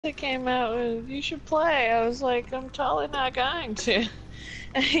that came out with, you should play. I was like, I'm totally not going to.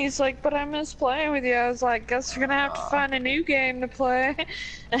 And he's like, but I miss playing with you. I was like, guess you're gonna have to find a new game to play.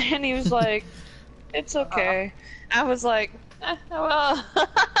 And he was like, it's okay. I was like, well.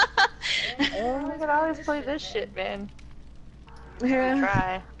 I can always play this shit, man. Yeah.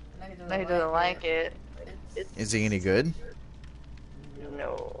 Try. No, he doesn't like it. Is he any good?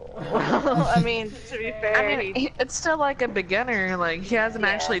 No. I mean, to be fair, I mean, it's still like a beginner. Like, he hasn't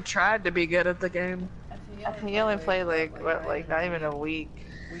actually tried to be good at the game. he only played like, what, like not even a week.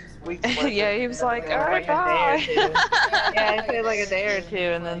 Yeah, he was like, alright, bye. Yeah, he played like a day or two,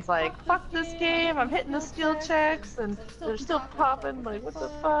 and then it's like, fuck this game, I'm hitting the skill checks, and they're still popping, like, what the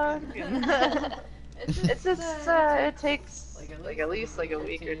fuck? And it's just, it takes, like, at least, like, a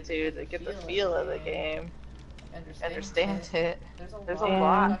week or two to get the feel of the game. Understand it. There's a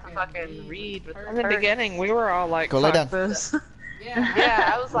lot to fucking read with In the beginning, we were all like, Go lay down. fuck this.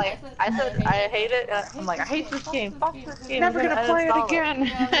 Yeah, I was like, I said I hate it. I'm like, I hate this game. Fuck this game. Never gonna play it again.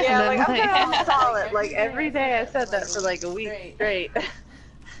 Yeah, like I'm gonna uninstall it. Like every day, I said that for like a week straight.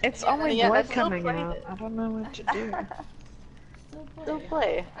 It's only Yeah, blood I still coming played out. it. I don't know what to do. Still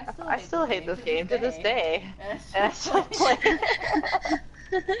play. I still hate this game to this day, and I still play.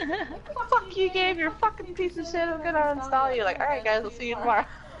 Fuck you, game. You're a fucking piece of shit. I'm gonna uninstall you. Like, all right, guys, I'll see you tomorrow.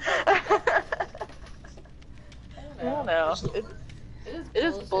 I don't know. It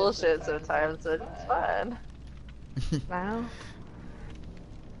is bullshit sometimes, but it's fun. Wow.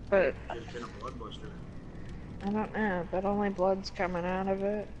 But I don't know. But only blood's coming out of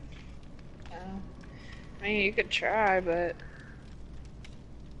it. I mean, you could try, but.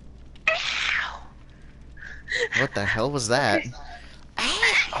 Ow! What the hell was that?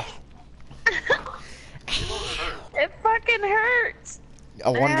 It fucking hurts. I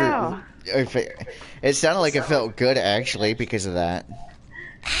wonder Ow. if it sounded like it felt good actually because of that.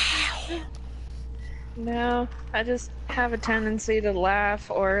 No, I just have a tendency to laugh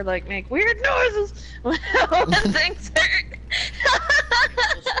or like make weird noises when things hurt.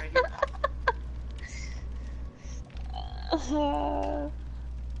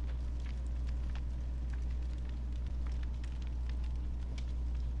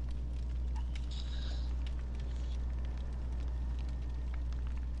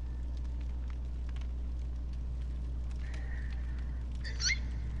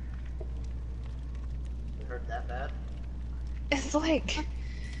 Hurt that bad? It's like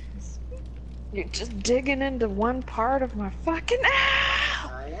you're just digging into one part of my fucking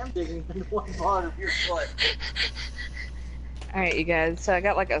ow! I am digging into one part of your foot. Alright, you guys, so I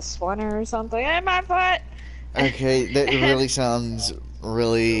got like a splinter or something in my foot! Okay, that really sounds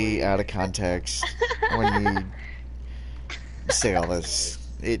really out of context when you say all this.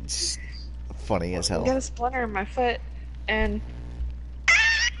 It's funny as I hell. got a splinter in my foot, and...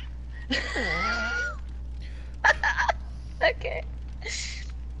 Okay.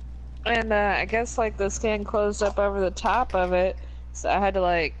 And I guess like the skin closed up over the top of it, so I had to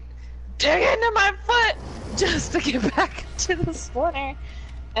like dig into my foot just to get back to the splinter.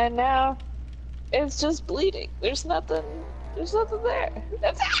 And now it's just bleeding. There's nothing there.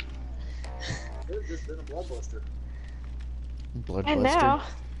 That's it. Could have just been a bloodbuster. Blood And blister. now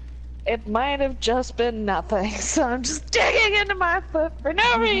it might have just been nothing. So I'm just digging into my foot for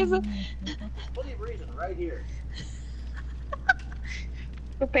no reason. Plenty of reason right here.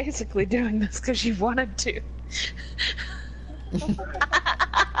 We're basically doing this because you wanted to.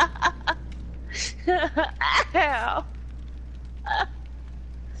 Ow.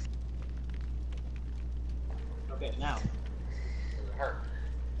 Okay, now. Does it hurt?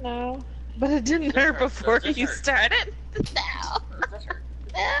 No, but it didn't hurt before Does this you hurt? started. No. Does this hurt?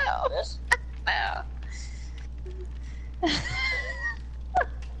 No. This? No.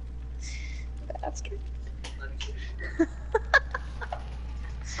 Bastard. Let me see.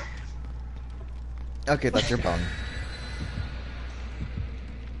 Okay, that's your bone.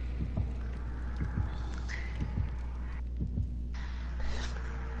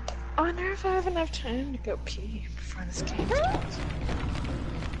 I wonder if I have enough time to go pee before this game starts.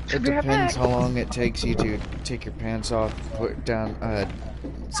 It Be right depends back. how long it takes you to take your pants off, put down,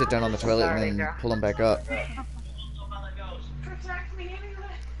 sit down on the toilet, and then pull them back up. Protect me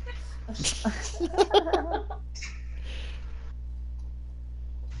anyway.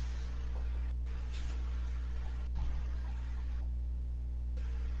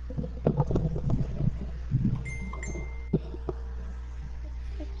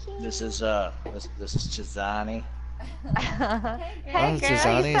 This is Chizani. Oh,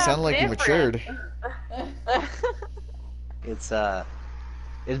 Susanni, it sounded like you matured. It's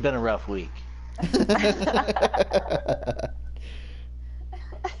been a rough week.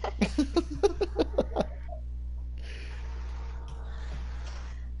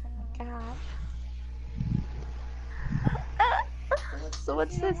 God. So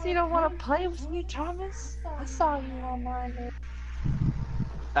what's this? You don't want to play with me, Thomas? I saw you online there.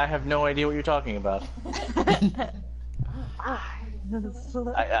 I have no idea what you're talking about.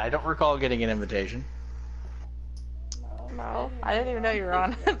 I don't recall getting an invitation. No, I didn't even know you were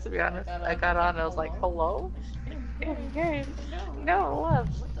on. To be honest, I got on and I was like, "Hello, Gary." No,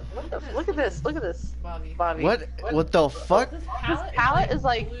 look at this. Look at this, Bobby. What? What the fuck? This palette is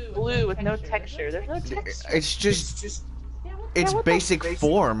like blue with no texture. There's no texture. It's just. Yeah, It's what the- basic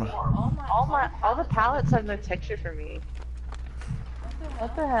form. All the palettes have no texture for me.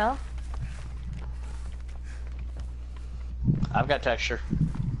 What the hell? I've got texture.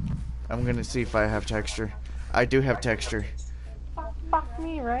 I'm gonna see if I have texture. I do have texture. Fuck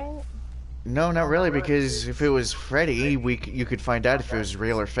me, right? No, not really, because if it was Freddy, you could find out if it was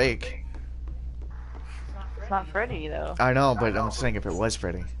real or fake. It's not Freddy though. I know, but I'm saying if it was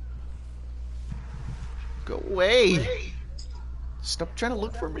Freddy. Go away! Stop trying to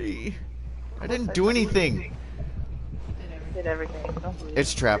look for me. I didn't do anything. Did everything. Don't believe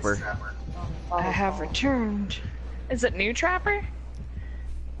It's Trapper. I have returned. Is it new Trapper?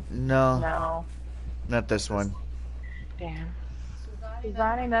 No, No. not this one. Damn.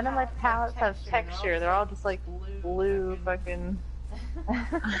 Designing, none of my palettes have texture. They're all just like blue fucking.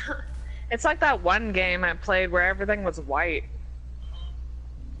 It's like that one game I played where everything was white.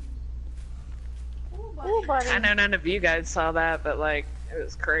 Ooh, buddy. I know none of you guys saw that, but like, it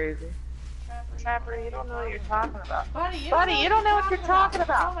was crazy. Trapper, you don't know what you're talking about. Buddy, you don't know what you're talking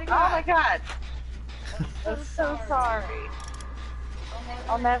about. Oh my god. I'm so sorry.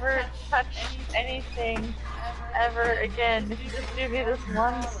 I'll never touch anything ever again if you just do me this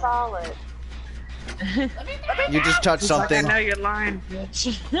one solid. You just touched something. I know you're lying,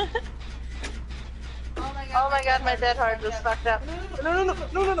 bitch. Oh my god, my dead heart just fucked up. No.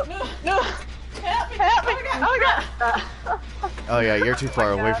 Help me! Oh my god! Oh yeah, you're too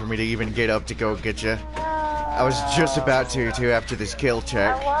far away for me to even get up to go get you. I was just about to too after this kill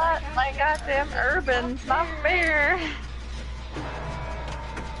check. I want my goddamn urban. It's not fair.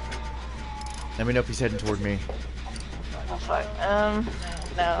 Let me know if he's heading toward me. Oh fuck.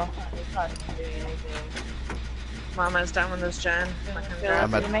 No. It's not doing anything. Mama's done with this, Jen. I'm Go at-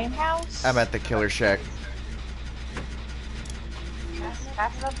 to the main house. I'm at the killer shack.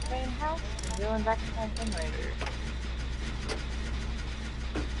 Passing up the main house. and Going back to my generator.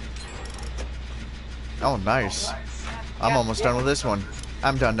 Oh, nice. I'm almost done with this one.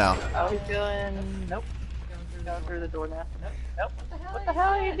 I'm done now. Oh, he's going. Nope. Going through the door now. Nope. What the hell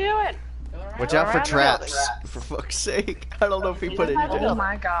are you doing? Watch out for Around the traps. For fuck's sake. I don't know if he put any Oh down.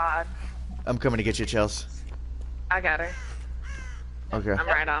 my god. I'm coming to get you, Chels. I got her. Okay. I'm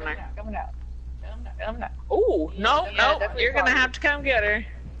right on her. Coming out. Coming out. Ooh, no, Yeah, no. definitely You're gonna fine. have to come get her.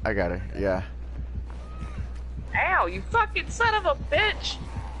 I got her. Yeah. Ow, you fucking son of a bitch.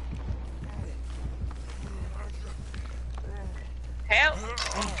 Help.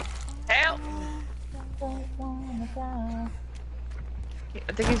 Help.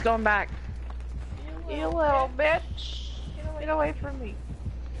 I think he's going back. You little bitch. Get away from me.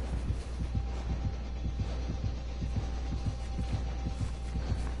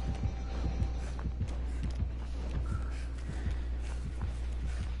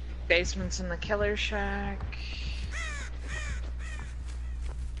 Basement's in the killer shack.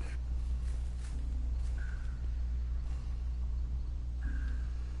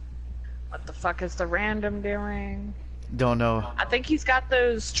 What the fuck is the random doing? Don't know. I think he's got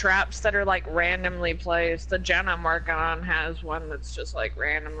those traps that are like randomly placed. The gen I'm working on has one that's just like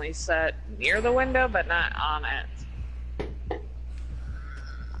randomly set near the window but not on it.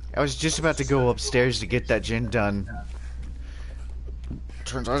 I was just about to go upstairs to get that gin done.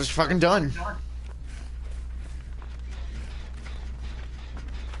 Turns out it's fucking done.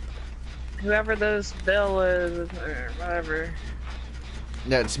 Whoever this Bill is, or whatever.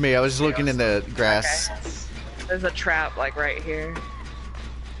 Yeah, it's me. I was looking in the grass. Okay. There's a trap like right here.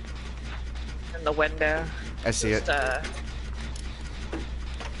 In the window. I see it. Just,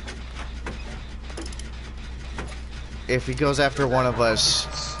 If he goes after one of us,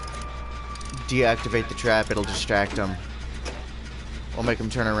 deactivate the trap. It'll distract him. We'll make him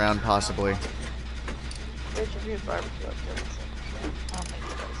turn around, possibly. They should use barbecue up there. I don't think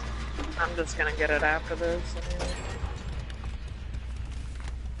it does. I'm just gonna get it after this. Anyway.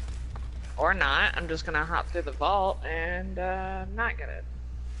 Or not. I'm just gonna hop through the vault and not get it.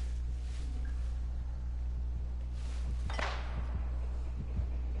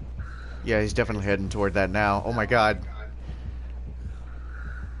 Yeah, he's definitely heading toward that now. Oh my god.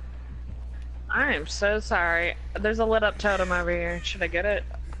 I am so sorry. There's a lit up totem over here. Should I get it?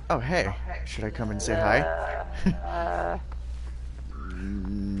 Oh, hey. Should I come and say hi?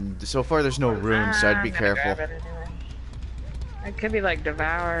 So far, there's no room, so I'd be I'm gonna careful. grab it anyway. It could be like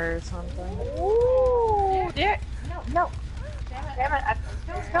Devour or something. Ooh, yeah. No. Damn it. I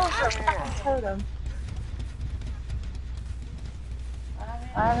was going for a fucking totem.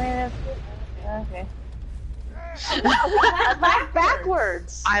 I mean, it's... Okay. I lagged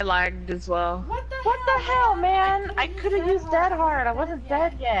backwards. I lagged as well. What the hell, man? I could have used Dead Hard. I wasn't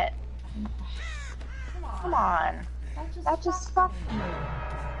dead yet. Come on. That just fucked me.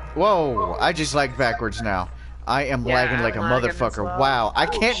 Whoa, I just lagged backwards now. I am Yeah, lagging like a I'm lagging as motherfucker. well. Wow, I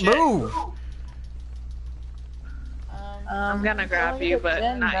can't shit. move. I'm gonna grab you, but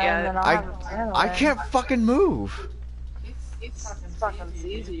not yet. I can't fucking move. It's fucking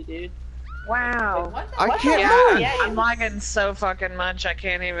easy, dude. Wow. I can't Yeah, move. Yeah, I'm lagging so fucking much. I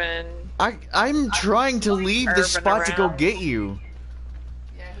can't even. I'm trying to leave the Urban spot to go around. get you.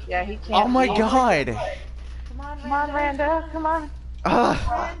 Yeah, he can't. Oh my leave. god. Come on, Randa. Come on.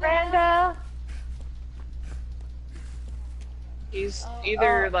 Ugh. Randa. He's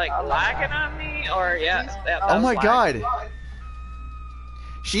either like lagging on me or yeah. Oh my god.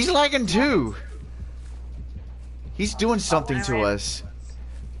 She's lagging too. He's doing something to us.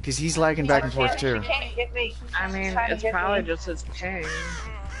 Because he's lagging back and forth too. She can't get me. I mean, Trying to it's get probably me. just his ping.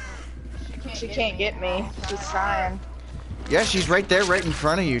 She can't get me. She's trying. Yeah, she's right there, right in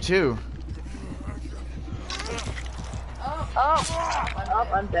front of you too. Oh,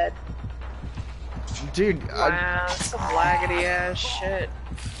 I'm dead. Dude, Wow, some laggedy ass shit.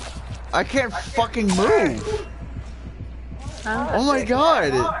 I can't fucking move. Oh my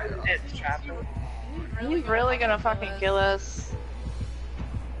god. It's trapping. He's really gonna fucking kill us.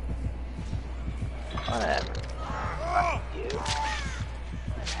 Whatever. Fuck you.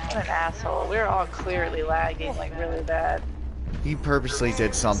 What an asshole. We're all clearly lagging, like, really bad. He purposely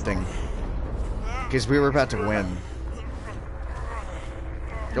did something. Because we were about to win.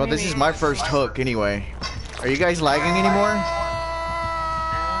 Well, this is my first hook anyway. Are you guys lagging anymore?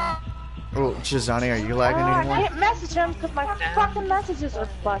 Oh, Shazani, are you lagging I anymore? can't message him because my fucking messages are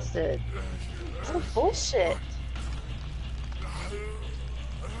busted. What bullshit.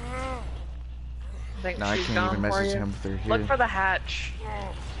 I think No, I she's can't gone even for message you. him through here. Look for the hatch.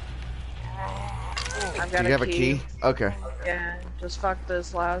 I've Do got you have a key? Okay. Yeah, just fuck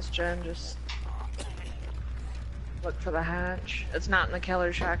this last gen. Just look for the hatch. It's not in the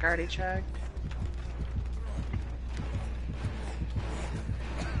killer shack. I already checked.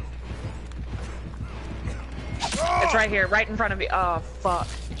 It's right here, right in front of you. Oh fuck!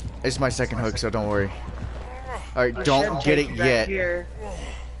 It's my second hook, so don't worry. Alright, I don't should get take it you back yet. Here.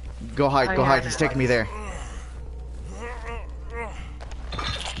 Go hide, go I hide. have He's it. taking me there.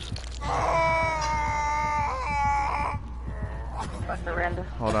 Fuck Miranda.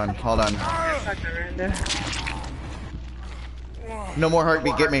 Hold on, hold on. Fuck Miranda. No more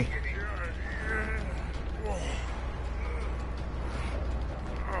heartbeat, get me.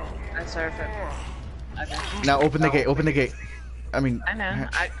 I surf it. Okay. Now open the gate, open the gate. I mean, I know.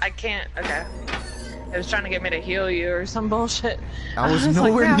 I can't. Okay. It was trying to get me to heal you or some bullshit. I was like,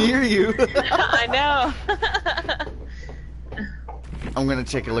 nowhere no. near you. I know. I'm gonna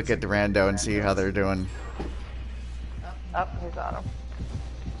take a look at the rando and see how they're doing. Oh, he's on him.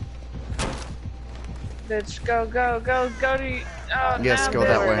 Bitch, go to. Oh, Yes, no, go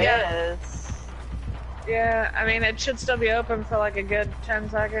that bitch. way. Yeah. Yes. Yeah, I mean, it should still be open for like a good 10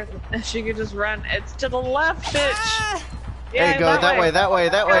 seconds. She could just run. It's to the left, bitch. Yeah, Hey, go that way, that way,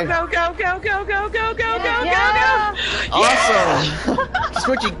 that way. Go. Yeah. Awesome! That's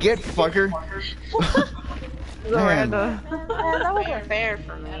what you get, fucker. Man. Miranda. Man, that wasn't fair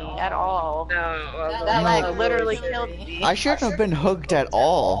for me at all. No, it wasn't. That No. lag literally killed me. I shouldn't have been hooked at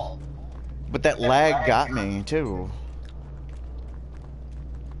all. But that lag got me, too.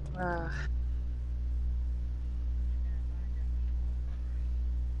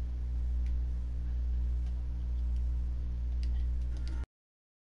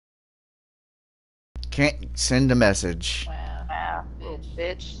 Can't send a message. Wow,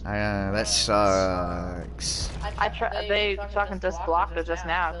 bitch. That sucks. They fucking just blocked it just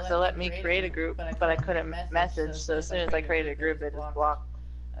now because they let me create a group, but I couldn't message. So as soon as I created a group, they just blocked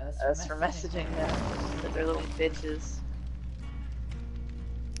us from messaging them. That they're little bitches.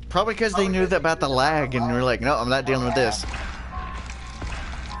 Probably because they knew about the lag and were like, no, I'm not dealing with this.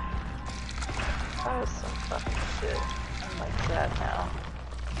 That was some fucking shit. I'm like that now.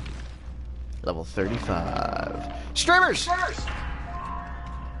 Level 35. Streamers!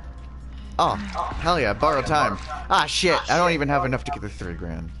 Oh, hell yeah, borrow time. Ah, shit, I don't even have enough to get the $3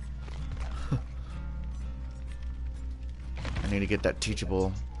 grand. need to get that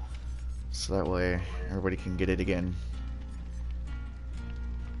teachable, so that way everybody can get it again.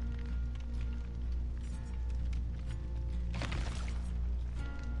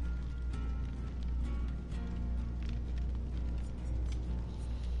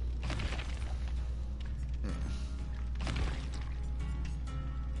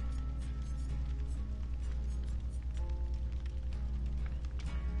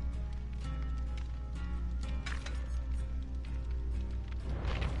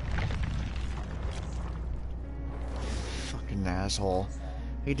 Fucking asshole.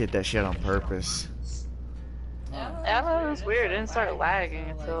 He did that shit on purpose. I thought it was weird. It didn't start lagging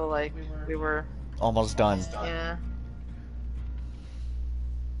until like we were. Almost done. Yeah.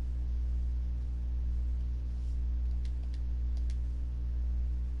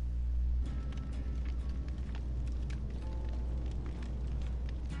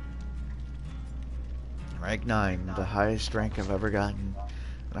 Rank 9, the highest rank I've ever gotten.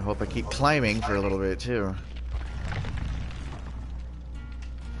 And I hope I keep climbing for a little bit too.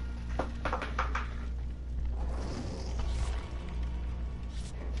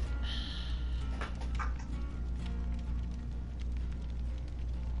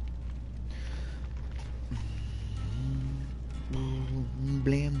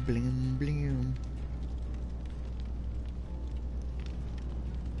 Blim blim blim.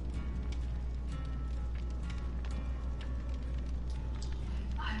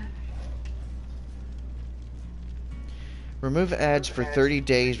 Remove ads for 30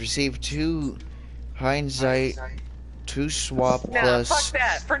 days. Receive 2 hindsight, 2 swap Nah, plus. fuck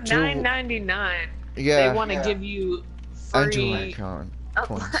that. For two- $9.99, Yeah. they want to give you And 2 free icon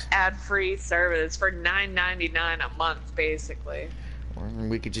coins. ad-free service for $9.99 a month, basically. Or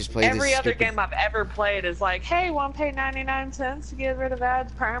we could just play Every this other stupid... game I've ever played is like, hey, want to pay 99 cents to get rid of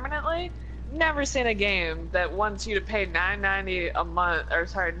ads permanently? Never seen a game that wants you to pay $9.90 a month, or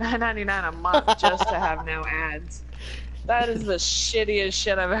sorry, $9.99 a month just to have no ads. That is the shittiest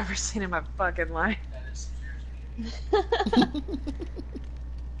shit I've ever seen in my fucking life.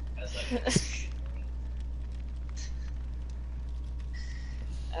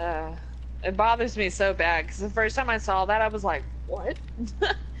 It bothers me so bad because the first time I saw that, I was like, what?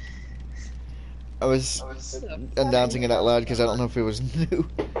 I was So announcing it out loud because I don't know if it was new.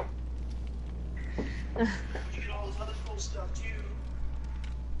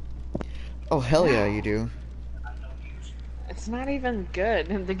 Oh, hell yeah, you do. It's not even good.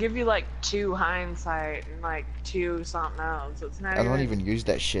 And they give you like 2 hindsight and like 2 something else. It's not I don't even use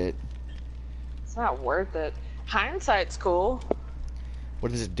that shit. It's not worth it. Hindsight's cool.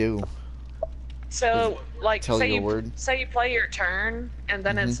 What does it do? So, like, Tell you a word? say you play your turn, and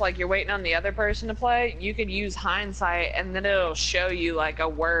then it's like you're waiting on the other person to play. You could use hindsight, and then it'll show you like a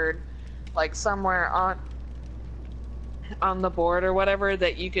word, like somewhere on the board or whatever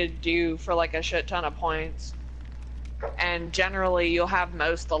that you could do for like a shit ton of points. And generally, you'll have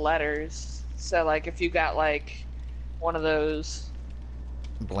most of the letters. So, like, if you got like one of those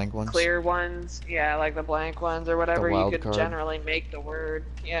Blank ones? clear ones, yeah, like the blank ones or whatever, you wild could card. generally make the word,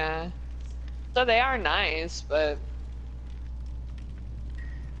 yeah. So they are nice, but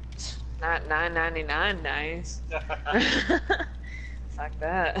not $9.99 nice. Fuck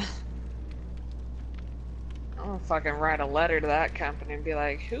that. I'm gonna fucking write a letter to that company and be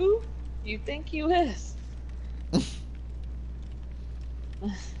like, who you think you is?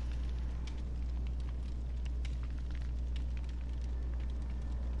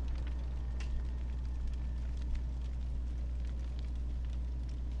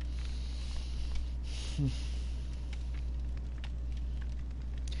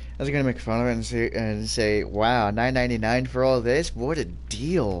 I was gonna make fun of it and say, wow, $9.99 for all this? What a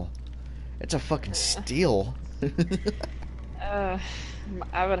deal. It's a fucking steal. I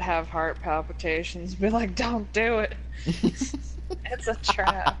would have heart palpitations, be like, don't do it. It's a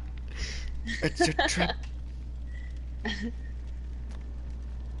trap. It's a trap.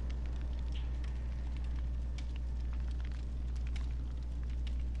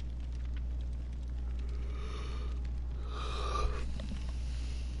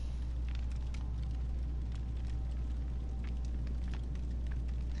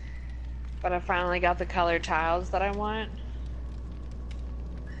 But I finally got the colored tiles that I want.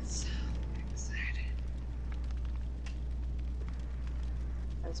 So excited.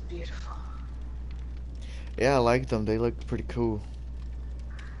 That's beautiful. Yeah, I like them. They look pretty cool.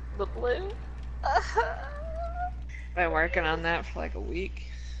 The blue. Been working on that for like a week.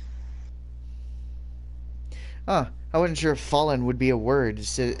 Huh. I wasn't sure if fallen would be a word.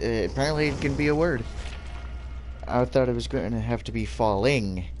 Apparently it can be a word. I thought it was going to have to be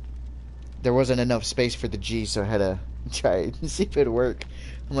falling. There wasn't enough space for the G, so I had to try it and see if it'd work.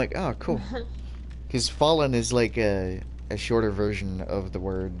 I'm like, oh, cool. Because fallen is like a shorter version of the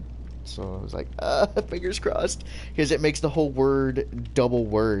word. So I was like, fingers crossed. Because it makes the whole word double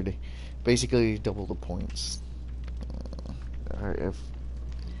word. Basically, double the points. If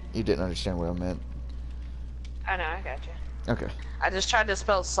you didn't understand what I meant. I know, I got you. Okay. I just tried to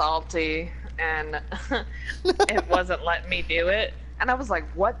spell salty, and it wasn't letting me do it. And I was like,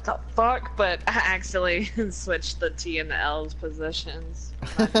 what the fuck? But I accidentally switched the T and the L's positions.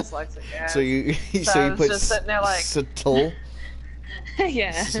 My dyslexic ass. So you I you was put just sitting there like... subtle,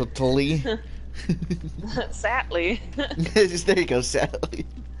 Yeah. subtly. Sadly. There you go, sadly.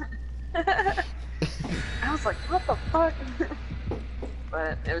 I was like, what the fuck?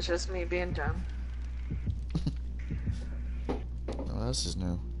 But it was just me being dumb. Oh, this is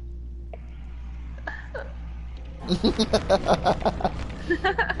new.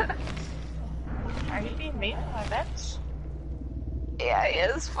 Are you being mean on my bench? Yeah, he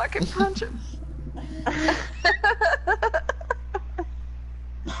is fucking punching.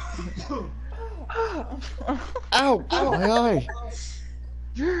 Ow! My eye!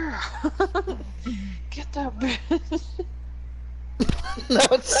 Get that bitch. No,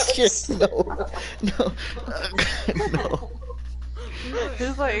 shit, no. No. No.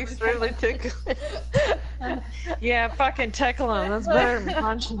 He's like extremely ticklish. Yeah, fucking tickle him. That's better than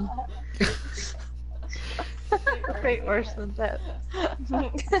punching. Fate worse than death.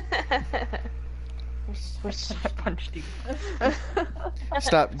 Wish I punched you.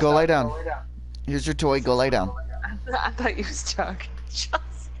 Stop, go lay down. Here's your toy, go lay down. I thought you was talking.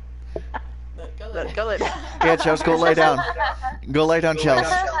 Go lay down. Yeah, Chels, go lay down. Go lay down, Chels.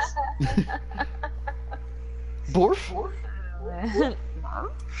 Borf?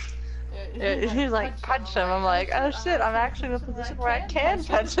 He's like, punch him. I'm like, oh shit, I'm actually in a position where I can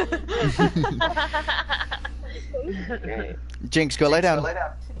punch him. Jinx, go lay down.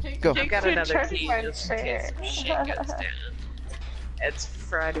 Go. I got another Turn key my just in case chair. some shit goes down. It's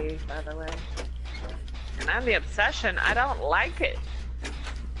Friday, by the way. And I'm the obsession. I don't like it.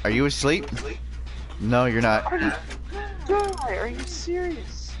 Are you asleep? No, you're not. God, are you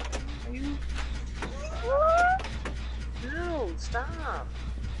serious? Are you... No, stop.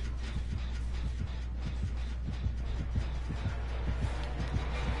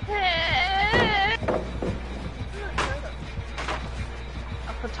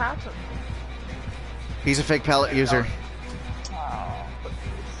 A potato. He's a fake pallet user. Oh,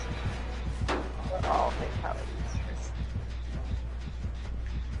 we're all fake palette users.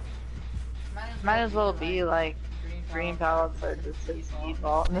 Might as well be like green pallets are just a speed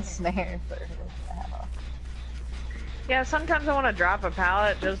ball and a snare for his ammo. Yeah, sometimes I want to drop a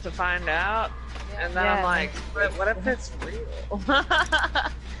pallet just to find out. And then Yeah, I'm like, but what if it's real?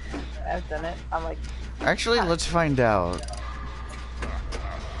 I've done it. I'm like, Actually, let's find out.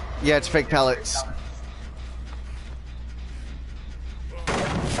 Yeah, it's fake pallets.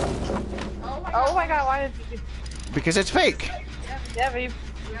 oh my god, why did you? Because it's fake. Yeah, but you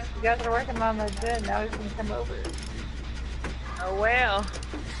guys are working on the good. Now we can come over. Oh well.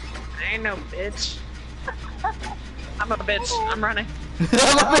 I ain't no bitch. I'm a bitch. I'm running. I'm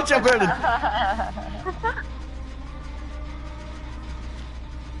a bitch, I'm running.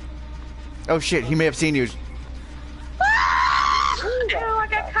 Oh shit, he may have seen you. Ew, I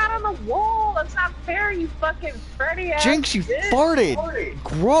got caught on the wall. That's not fair, you fucking Freddy ass Jinx, you bitch. farted.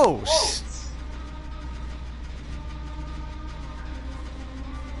 Gross.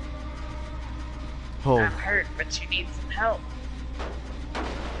 Oh, I'm hurt, but you need some help. I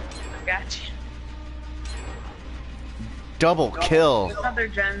got you. double kill. This other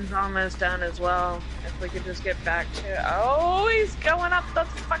gen's almost done as well. If we could just get back to... Oh, he's going up the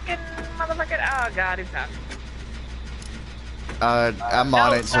fucking motherfucking... Oh, God, he found me. I'm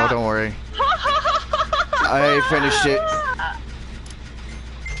on it, so don't worry. I finished it.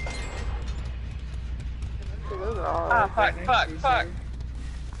 Oh,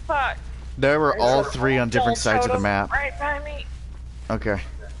 fuck. There were all three on different sides of the map. Right by me. Okay.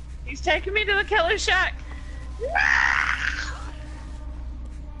 He's taking me to the killer shack.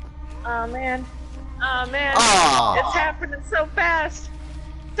 Oh, man. Oh, man. Aw. It's happening so fast.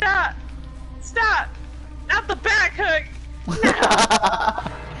 Stop. Not the back hook.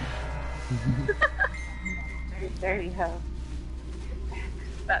 Dirty hoe.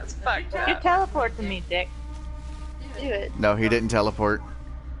 That's fucked You up. teleport to me, Dick. Do it. No, he didn't teleport.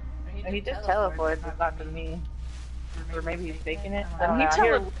 He just teleported, not to me. Or maybe he's faking it. And he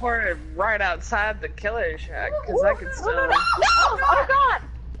teleported right outside the killer shack, because I could still... Oh god!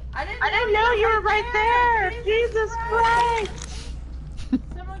 I didn't know you were right there! Jesus Christ!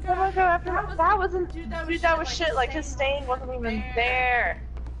 Someone go after him. That wasn't, dude, that was shit. Like, his stain wasn't even there.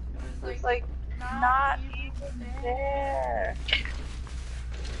 It was, like, not even there.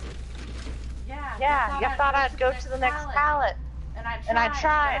 Yeah, you thought I'd go to the next pallet. And I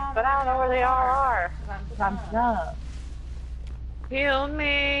tried, but I don't know where they all are. Because I'm dumb. Heal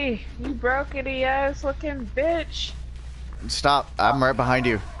me, you brokety ass looking bitch. Stop! I'm right behind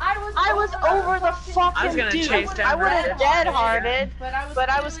you. I was over the fucking dude. chase down I would her. have dead-hearted, but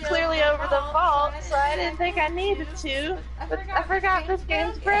I was clearly over the vault, so I didn't think I needed to. But I forgot this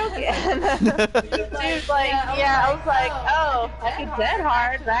game's broken. Dude, like, yeah, I was like, oh, I could dead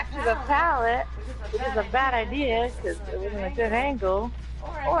hard back to the pallet, which is a bad idea because it wasn't a good angle.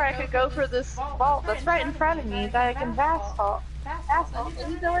 Or I could go for this vault that's right in front of me that I can asphalt,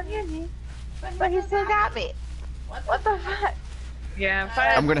 and he's nowhere near me. But he still got me. What the fuck? Yeah, if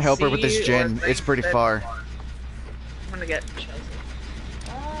I'm gonna help her with this see gen. or It's pretty think far. I'm gonna get Chelsea.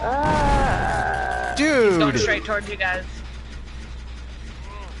 Going Dude! straight towards you guys.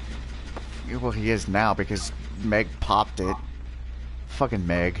 Well, he is now because Meg popped it. Fucking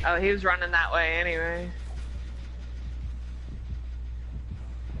Meg. Oh, he was running that way anyway.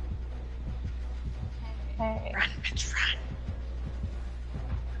 Hey, Run, bitch, run.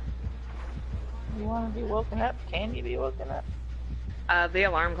 you want to be woken up? Can you be woken up? The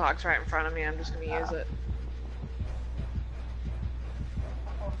alarm clock's right in front of me. I'm just gonna use it.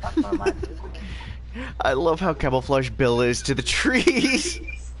 Oh, fuck my mind. I love how camouflage Bill is to the trees.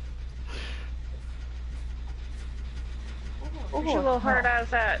 Where's your little hard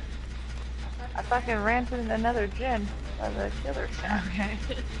ass at? I fucking ran to another gen by the killer shack. Okay.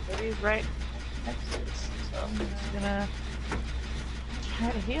 But he's right next to us. So I'm just gonna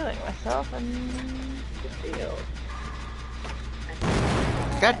try to healing myself and get healed.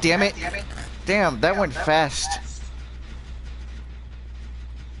 God damn it. Damn, that went fast.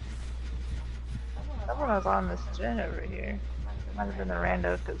 Someone was on this gen over here. It might have been the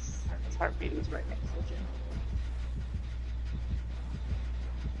rando because his heartbeat was right next to the gen.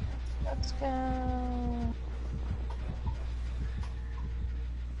 Let's go.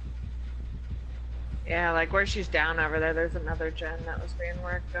 Yeah, like where she's down over there, there's another gen that was being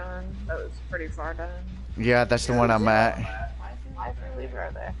worked on. That was pretty far done. Yeah, that's the one I'm at. Why is there a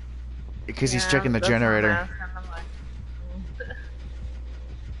lever there? Because he's Yeah, checking the that's what I'm generator. asking. I'm like,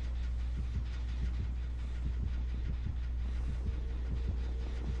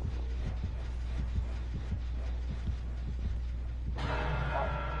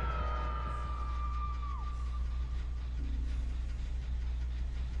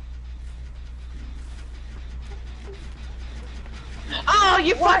 oh,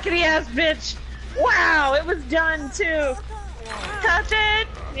 you fucking ass bitch! Wow, it was done too. Touch it.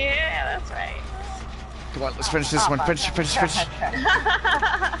 Yeah, that's right. Come on, let's finish this one. Finish.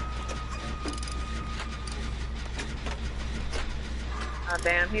 Oh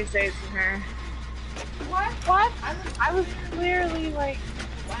damn, he's chasing her. What? I was clearly like,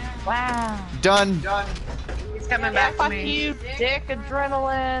 wow. Done. He's coming Yeah, back to fuck me. you, dick,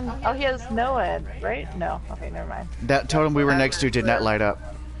 adrenaline. Oh, he has no ed, right? No. Okay, never mind. That totem we were next to did not light up.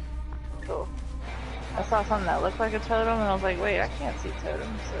 Cool. I saw something that looked like a totem, and I was like, wait, I can't see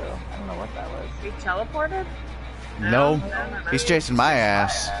totems, so I don't know what that was. He teleported? No, No. he's chasing my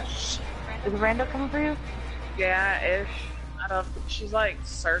ass. Is Rando coming for you? Yeah, ish. I don't. She's like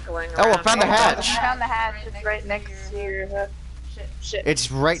circling. Oh, I around found the me. hatch. I found the hatch. It's right next to your hook. Shit.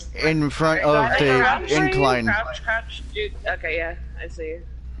 It's right in front of Crouch, the crouch, incline. Crouch. Dude. Okay, yeah, I see you.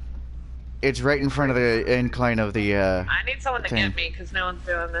 It's right in front of the incline of the. I need someone to Thing. get me because no one's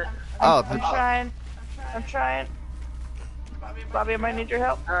doing it. Oh, I'm trying. I'm trying. Bobby, I might need your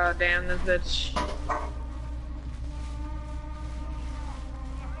help. Oh damn, this bitch.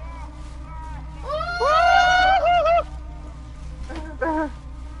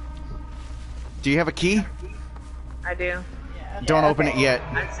 do you have a key? I do. Don't open it yet.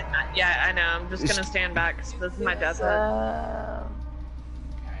 Yeah, I know. I'm just gonna stand back 'cause this is my death hut.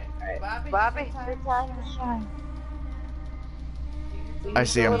 Alright. Bobby, your time to shine. I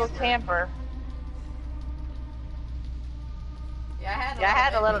see a him. little camper. Yeah, I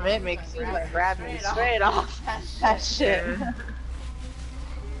had to let him hit me because he was gonna grab me straight off that shit. Yeah.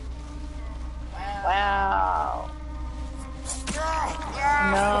 Wow.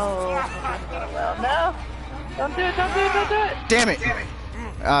 No. No. Don't do it, don't do it, don't do it. Damn it!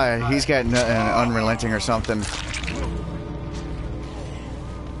 He's got unrelenting or something.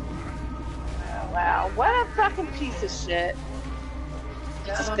 Wow, what a fucking piece of shit.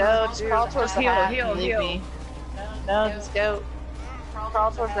 Just go, just crawl towards the hatch and leave me. No, just go.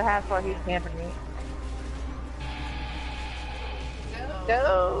 Crawl towards the hatch while he's camping me.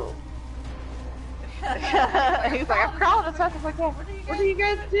 go. He's like, I'm crawling as fast as I can. What are you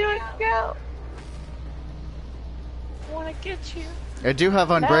guys doing? Go. I want to get you. I do have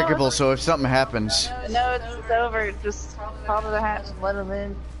Unbreakable, so if something happens, No, it's over. Just call to the hatch and let him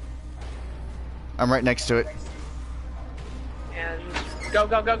in. I'm right next to it. Yeah, just go,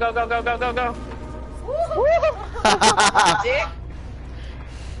 go, go, go, go, go, go, go, go. Dick.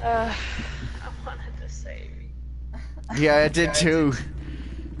 I wanted to save you. Yeah, I did too.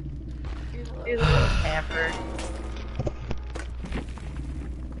 He's a little pampered.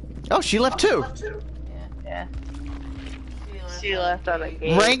 Oh, she left too. Yeah. She left on a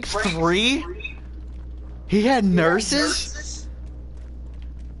gate. Rank 3? He had nurses?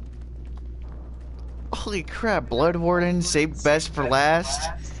 Holy crap, Blood Warden, saved best for last.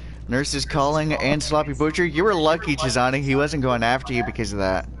 Nurses calling and Sloppy Butcher. You were lucky, Chizani. He wasn't going after you because of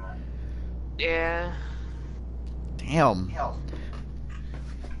that. Yeah. Damn.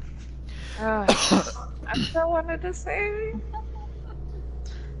 I still wanted to save you.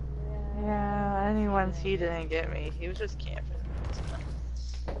 Yeah, any ones he didn't get me. He was just camping.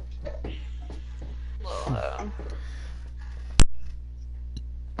 Well,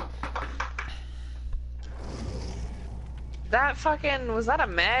 that fucking, was that a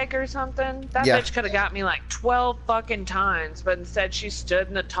Meg or something? That Yeah. bitch could have got me like 12 fucking times, but instead she stood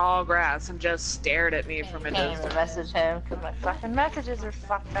in the tall grass and just stared at me from a Can't distance. even message him because my fucking messages are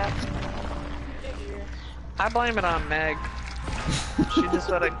fucked up. I blame it on Meg. She just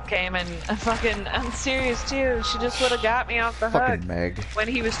would have came and fucking, I'm serious too, she just would have got me off the hook. Fucking Meg. When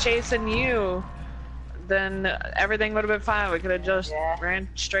he was chasing you, then everything would have been fine. We could have just ran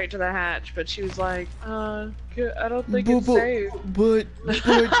straight to the hatch, but she was like, I don't think it's safe. But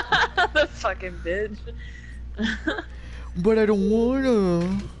The fucking bitch. but I don't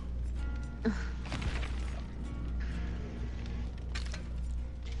wanna.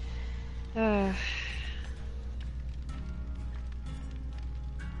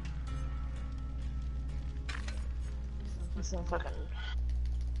 Some fucking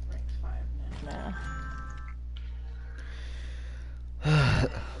nah.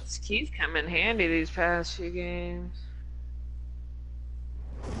 This key's come in handy these past few games.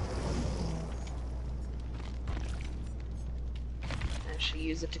 I should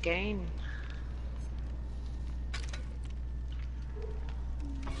use it to gain.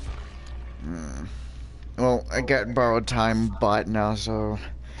 Well, I got borrowed time bought now, so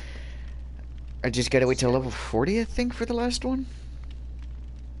I just gotta wait till level 40, I think, for the last one.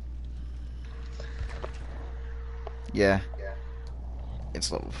 Yeah.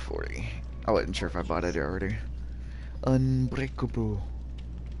 It's level 40. I wasn't sure if I bought it already. Unbreakable.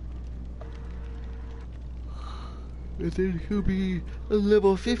 And then he'll be a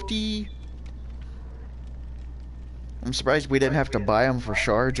level 50. I'm surprised we didn't have to buy them for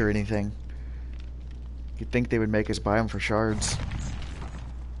shards or anything. You'd think they would make us buy them for shards.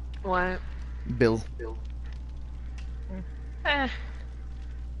 What? Bill. I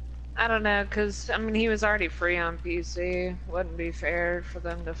don't know, cause I mean he was already free on PC. Wouldn't be fair for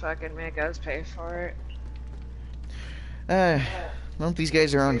them to fucking make us pay for it. Well, these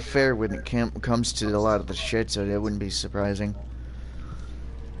guys are unfair when it comes to a lot of the shit, so it wouldn't be surprising.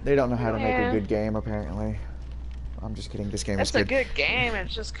 They don't know how to make a good game, apparently. I'm just kidding. This game is It's good. a good game.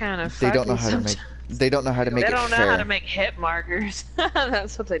 It's just kind of. They don't know how to make. They don't know how to make it fair. They don't know fair. how to make hit markers.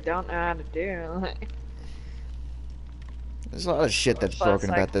 That's what they don't know how to do. Like, There's a lot of shit that's Plus, broken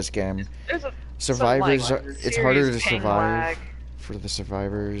like, about this game. there's Survivors some, are. like, It's harder to serious ping survive lag. for the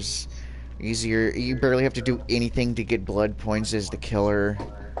survivors. Easier. You barely have to do anything to get blood points as the killer.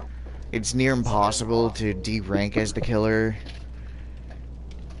 It's near impossible to D-rank as the killer.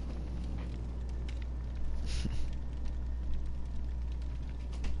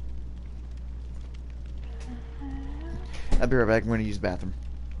 I'll be right back. I'm going to use the bathroom.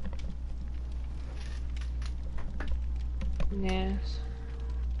 Yes.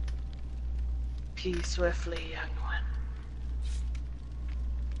 Pee swiftly, young one.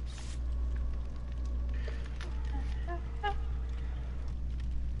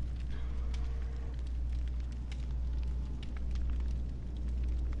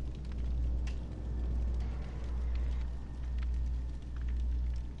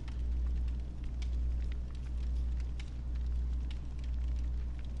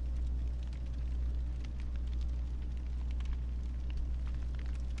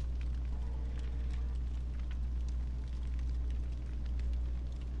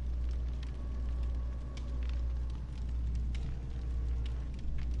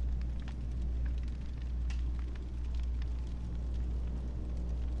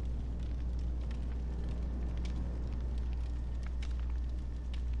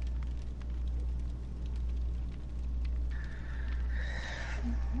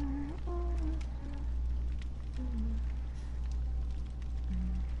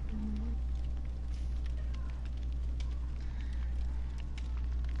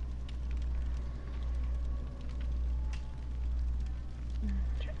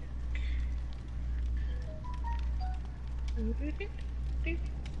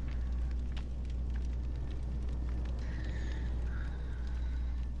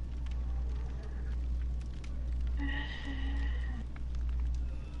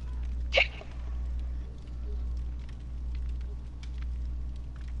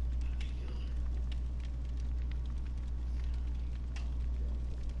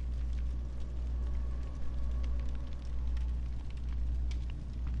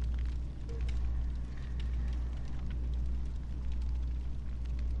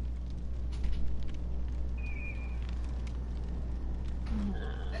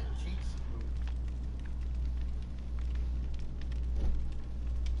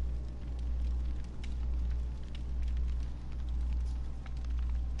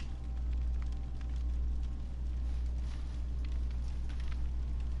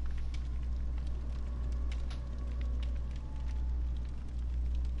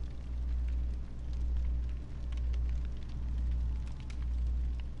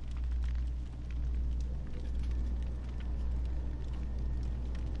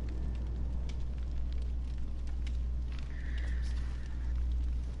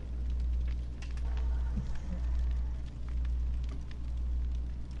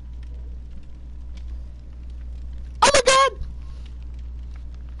 Oh my god!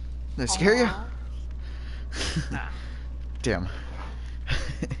 Did I scare you? Damn.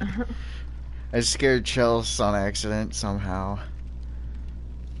 I scared Chelsea on accident somehow.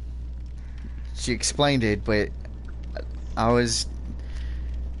 She explained it, but I was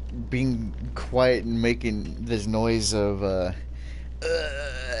being quiet and making this noise of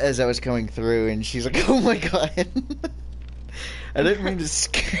as I was coming through, and she's like, "Oh my god!" I didn't mean to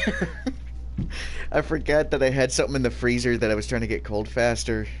scare her. I forgot that I had something in the freezer that I was trying to get cold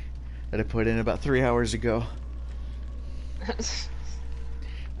faster that I put in about 3 hours ago.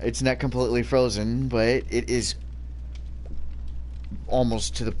 It's not completely frozen, but it is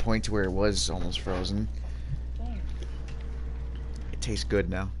almost to the point where it was almost frozen. It tastes good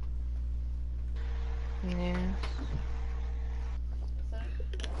now. Yeah.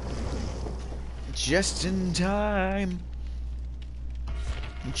 Just in time.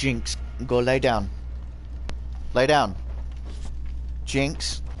 Jinx, go lay down. Lay down.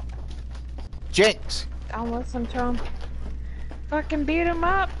 Jinx. Jinx! Don't listen to him. Fucking beat him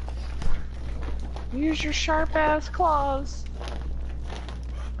up. Use your sharp ass claws.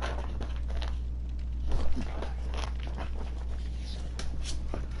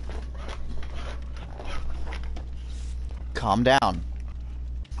 Calm down.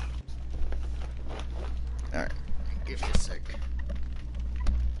 Alright, give me a sec.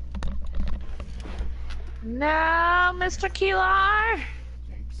 No, Mr. Keelar.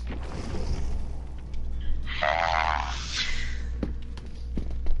 Jinx.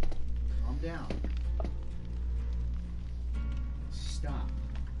 Calm down. Stop.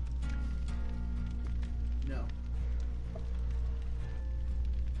 No.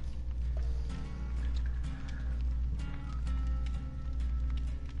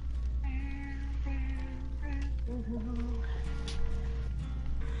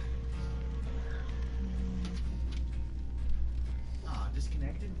 Ah,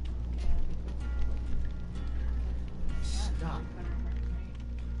 disconnected? Stop.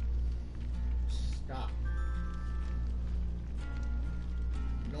 Stop.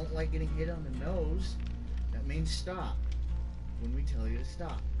 You don't like getting hit on the nose. That means stop. When we tell you to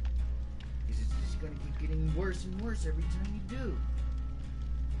stop. Because it's just going to keep getting worse and worse every time you do.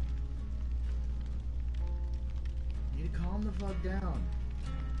 You need to calm the fuck down.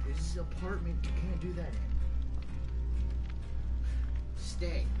 This is an apartment, you can't do that in.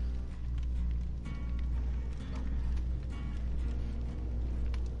 Stay.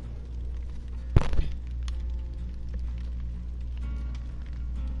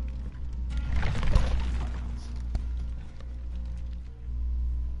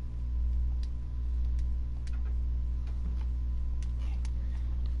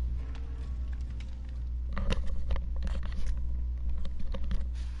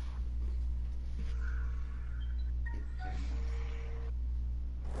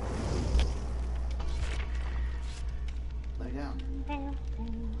 Lay down.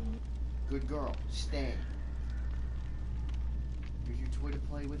 Good girl. Stay. Here's your toy to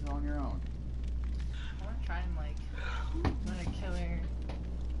play with on your own. I want to try and let a killer,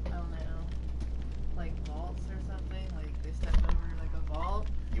 I don't know, like vaults or something. Like they step over like a vault.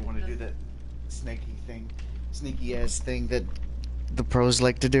 You want to do that sneaky ass thing that the pros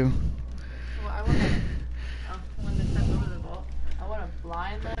like to do? Well, I want to, when they step over the vault, I want to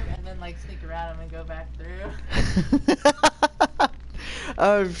blind them and then like sneak around them and go back through.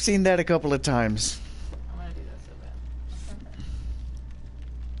 I've seen that a couple of times. I want to do that so bad.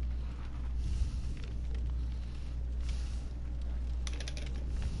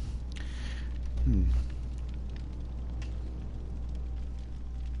 Hmm.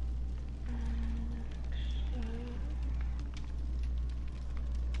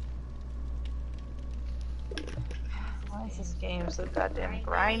 Why is this game so goddamn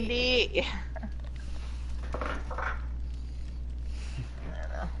grindy?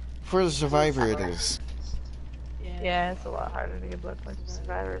 For the survivor, it is. Yeah, it's a lot harder to get blood points for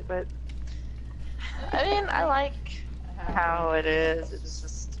Survivor, but I mean, I like how it is.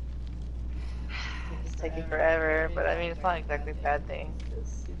 It's taking forever, but I mean, it's not exactly a bad thing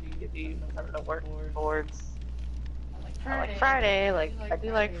because it gives you something to work towards. Not like Friday, like I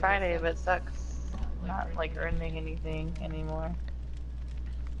do like Friday, but it sucks not like earning anything anymore.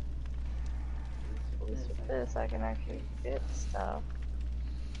 At least with this, I can actually get stuff.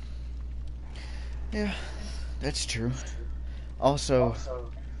 Yeah, that's true. Also,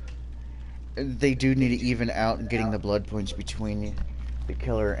 they do need to even out getting the blood points between the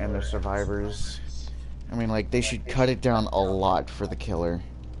killer and the survivors. I mean, like, they should cut it down a lot for the killer.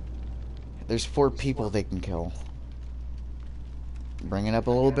 There's 4 people they can kill. Bring it up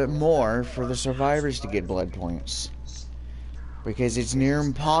a little bit more for the survivors to get blood points. Because it's near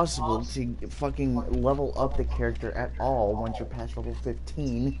impossible to fucking level up the character at all once you're past level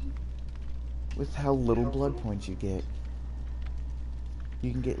 15 with how little blood points you get.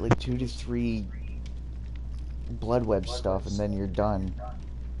 You can get like 2 to 3 blood web stuff and then you're done.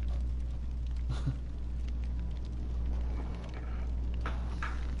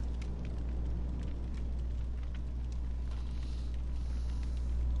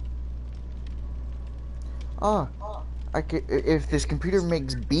 Ah, I could, if this computer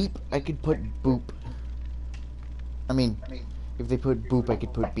makes beep, I could put boop. I mean, if they put boop, I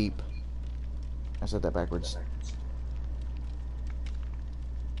could put beep. I said that backwards.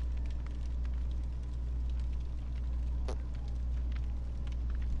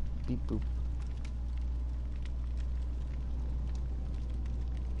 Beep boop.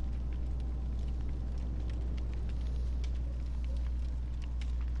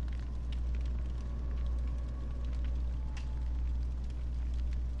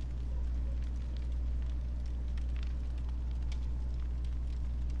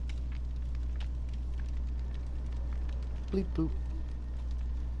 Bleep boop.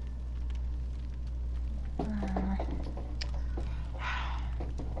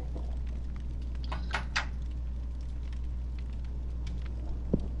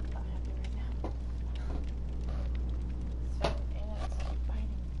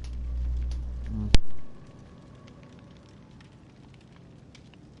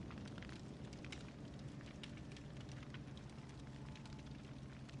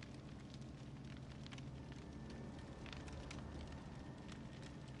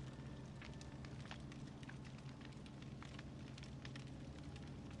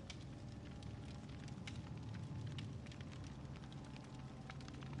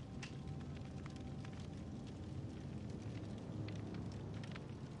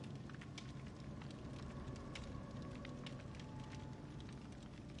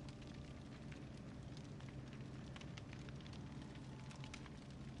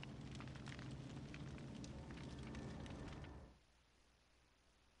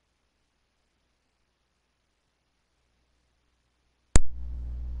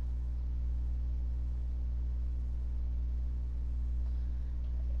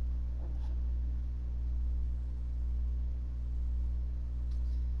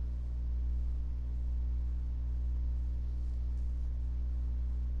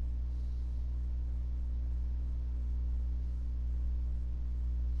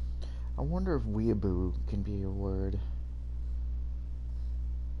 I wonder if weeaboo can be a word.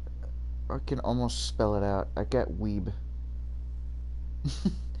 I can almost spell it out. I got weeb.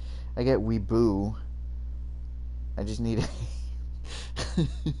 I got weeboo. I just need a...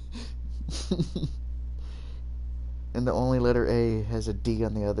 And the only letter A has a D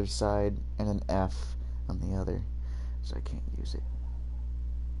on the other side and an F on the other. So I can't use it.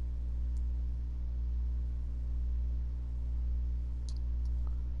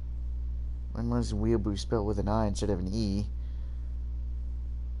 Unless weeaboo spelled with an I instead of an E.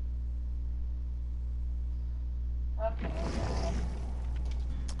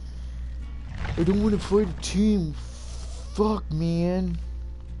 I don't want to fight a team. Fuck, man.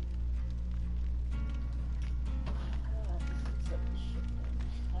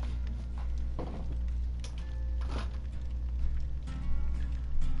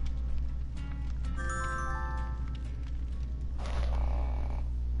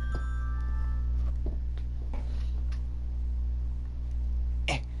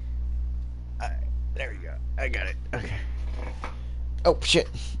 There you go. I got it. Okay. Oh, shit.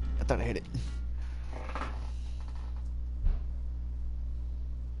 I thought I hit it.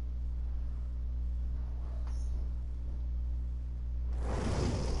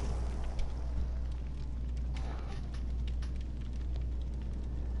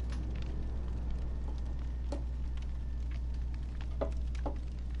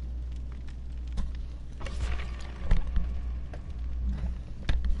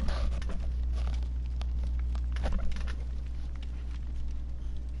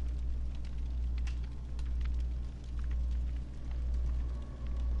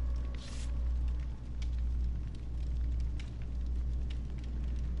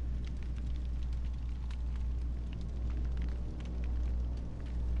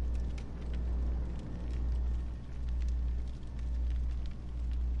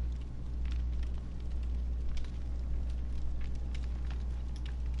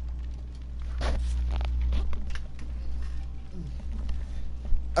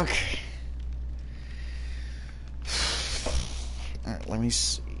 Okay. Alright, let me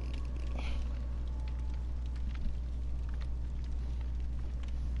see.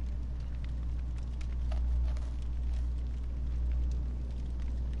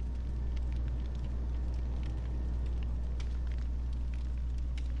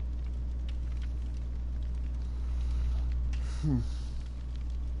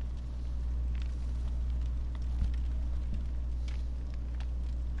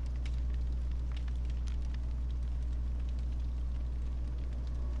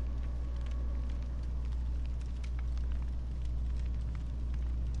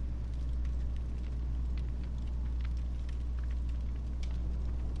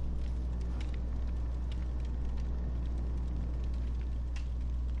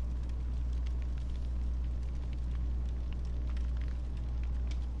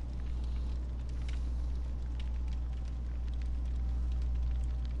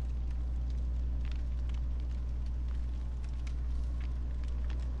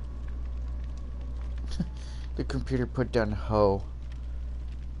 The computer put down ho.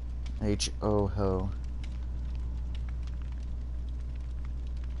 H-O ho.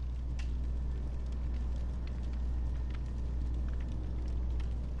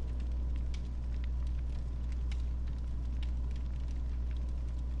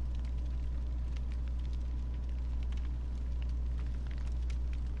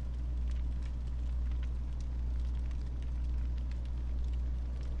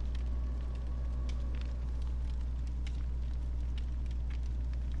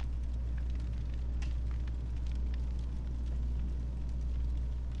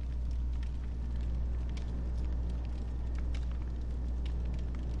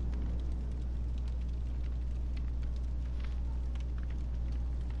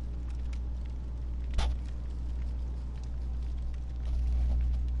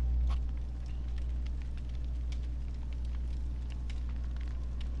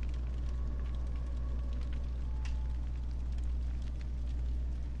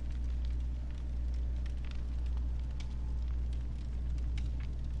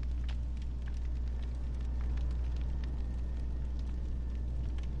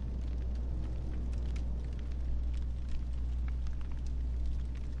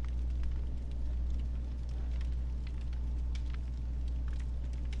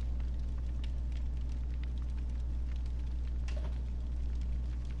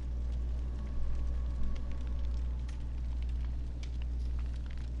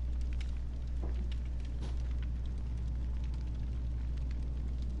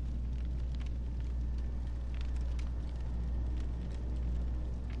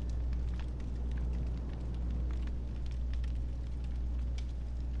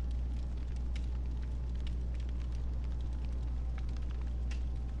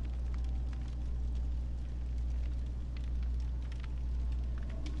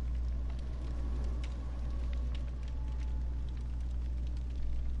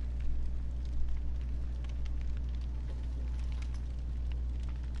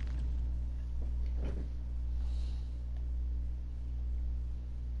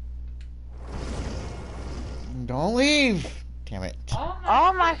 Don't leave! Damn it.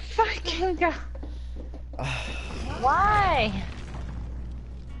 Oh my fucking god. Why?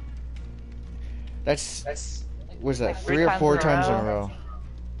 That's was that like 3 or 4 times in a row?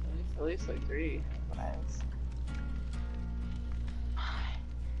 At least like 3 times.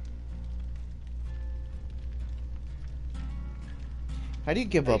 How do you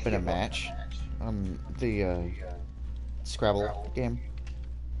give up in a match? The Scrabble game.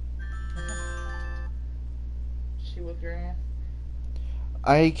 She whipped your ass.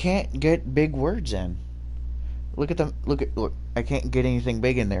 I can't get big words in. Look at them. Look. I can't get anything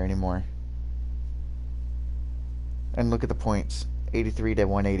big in there anymore. And look at the points. 83 to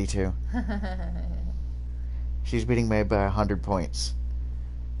 182. She's beating me by 100 points.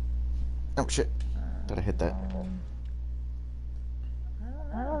 Oh shit! Did I hit that?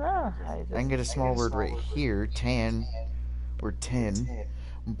 I don't know. I can get a small word right here, 10 or 10,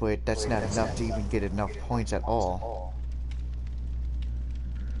 but that's not enough to even get enough points at all.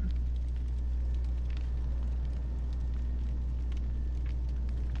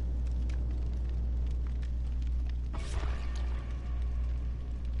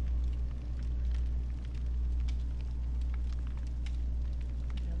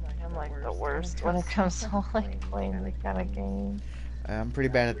 I'm like the worst when it comes to like playing this kind of game. I'm pretty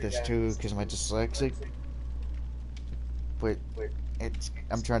bad at this too because I'm dyslexic, but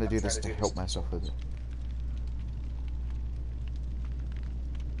I'm trying to do this to help myself with it.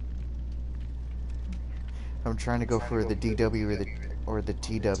 I'm trying to go for the DW or the or the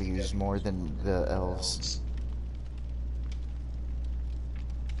TWs more than the L's.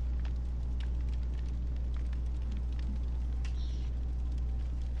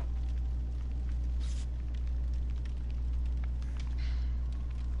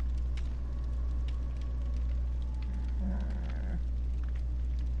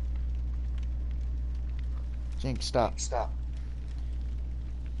 Jinx, stop.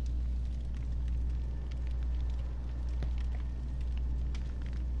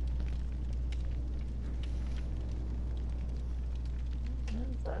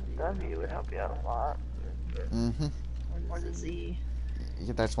 W would help you out a lot. Mm-hmm. Or the Z.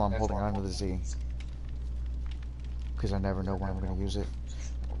 Yeah, that's why I'm holding on to the Z. Because I never know when I'm going to use it.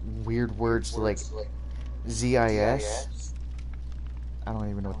 Weird words like ZIS. I don't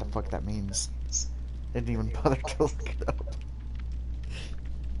even know what the fuck that means. I didn't even bother to look it up.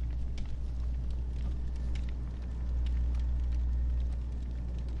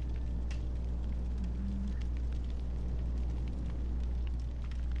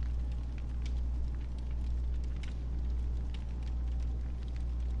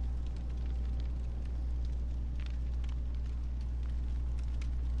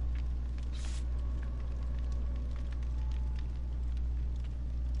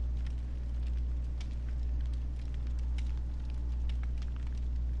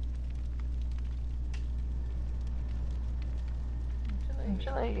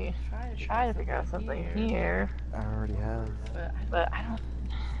 Actually, try to figure out something here. I already have. But I don't.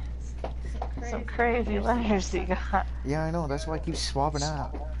 Some crazy letters you got. Yeah, I know. That's why I keep swapping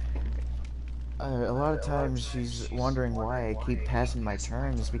out. A lot of times she's wondering why I keep passing my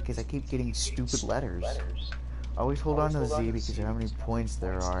turns because I keep getting stupid letters. I always hold on to the Z because of how many points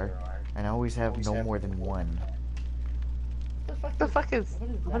there are, and I always have no more than one. What the fuck is?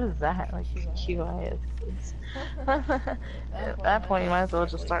 What is that? Like QIS. At that point, you might as well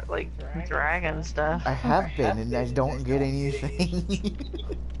just start like dragging stuff. I have been, and I don't get anything.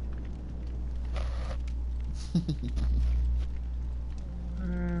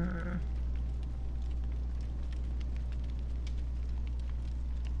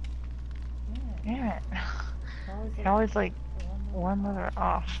 Damn it. You're always like one letter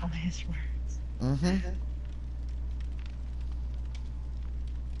off on these words. Mm-hmm.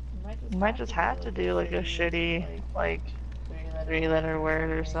 You might just have to do like a shitty, like, 3-letter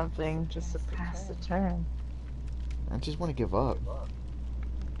word or something just to pass the turn. I just want to give up.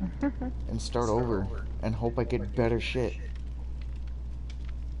 And start over. And hope I get better shit.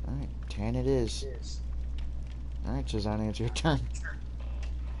 Alright, 10 it is. Alright, Shazana, it's your turn.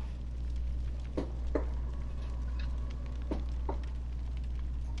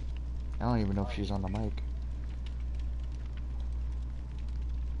 I don't even know if she's on the mic.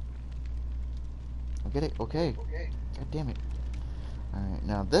 I get it? Okay. God damn it. Alright,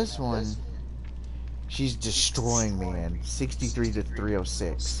 now this one, she's destroying me in 63 to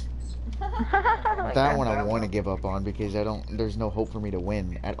 306. That one I want to give up on because there's no hope for me to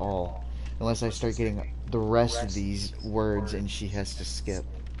win at all. Unless I start getting the rest of these words and she has to skip.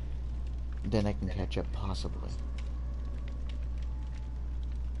 Then I can catch up possibly.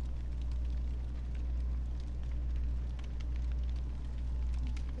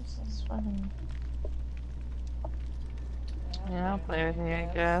 This is funny. Yeah, I'll play with you, I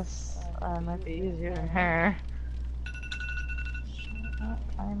guess. It might be easier than her. Shut up,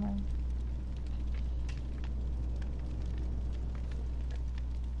 Simon.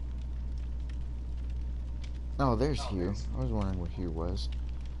 Oh, there's Hugh. I was wondering what Hugh was.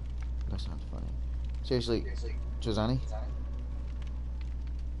 That sounds funny. Seriously, Jazani?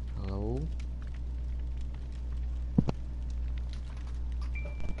 Hello?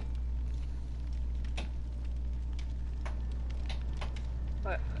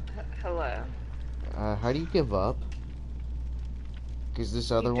 What? Hello? How do you give up? Because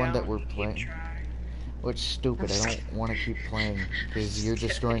this other one that we're playing... Which stupid, I don't want to keep playing because you're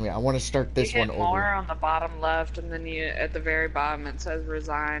destroying me. I want to start this one You hit over. more on the bottom left, and then you at the very bottom it says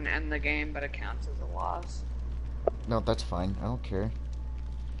resign end the game, but it counts as a loss. No, that's fine. I don't care.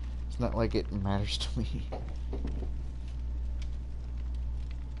 It's not like it matters to me.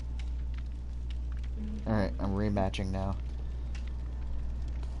 Alright, I'm rematching now.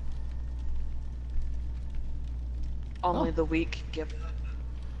 Only the weak give up.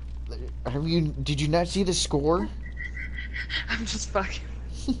 Did you not see the score? I'm just fucking.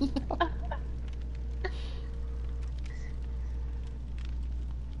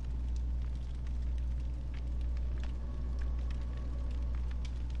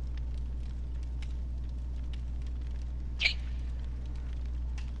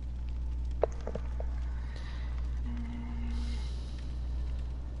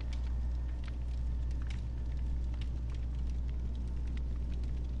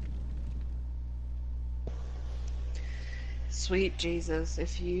 sweet Jesus,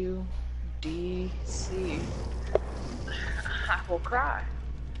 if you DC, I will cry.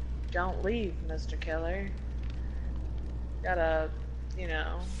 Don't leave, Mr. Killer. Got a, you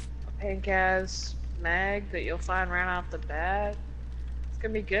know, a pink ass mag that you'll find right off the bat. It's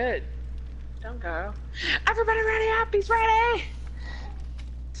gonna be good. Don't go. Everybody ready up? He's ready!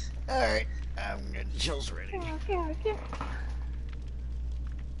 Alright, I'm good. Jill's ready. Okay.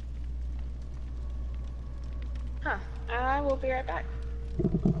 Huh. I will be right back.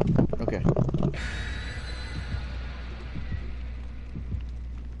 Okay.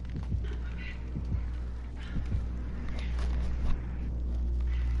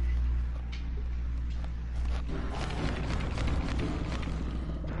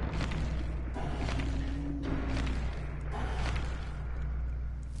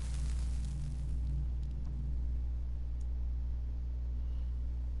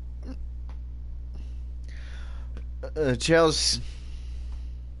 Chels,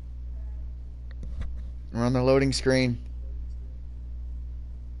 we're on the loading screen.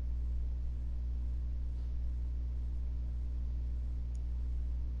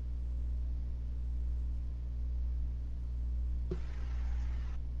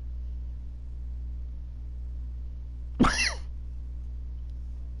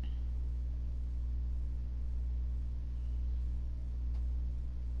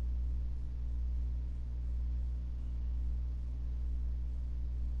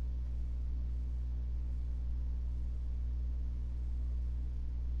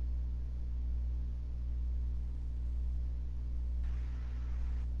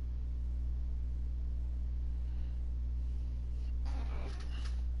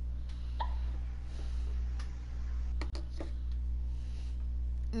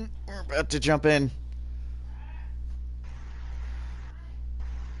 We're about to jump in.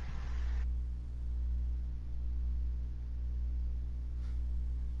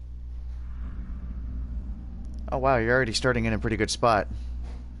 Oh wow, you're already starting in a pretty good spot.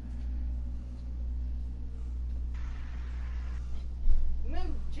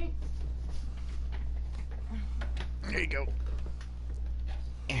 There you go.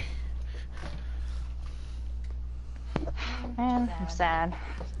 Man, I'm sad.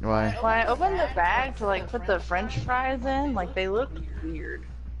 Why? When I opened the bag to like put the French fries in, like they looked weird.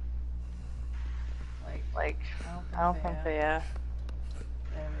 Like I don't think they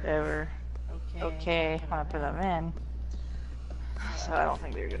were okay when I put them in. So I don't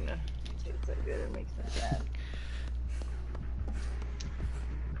think they're gonna taste that good. It makes me sad.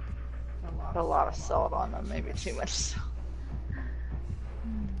 Put a lot of salt on them, maybe too much salt.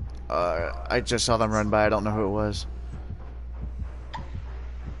 I just saw them run by. I don't know who it was.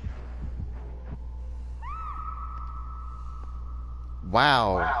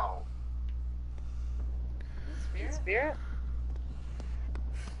 Wow. Spirit?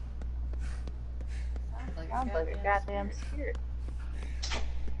 Sounds like a goddamn spirit.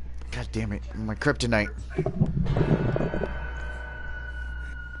 God damn it. My kryptonite.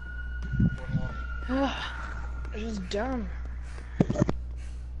 It's just dumb.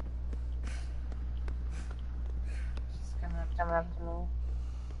 Coming up to me.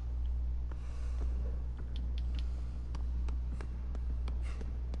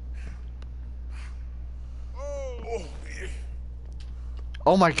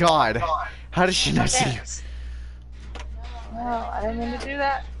 Oh my god. How did she not see you? No, I didn't mean to do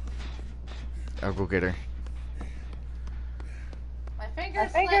that. I'll go get her. My finger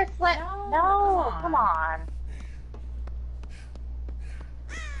slipped. No, come on.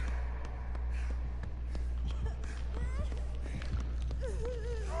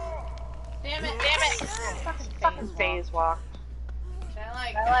 Damn it. Fucking phase walk.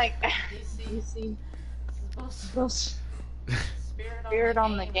 I like DC. Spirit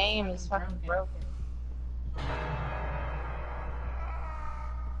on the game is fucking broken.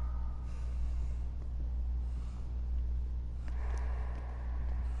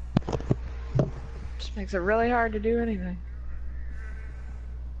 Just makes it really hard to do anything.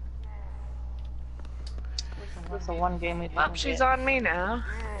 It's the one game we didn't Well, she's get. on me now.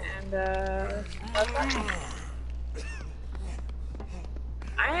 And,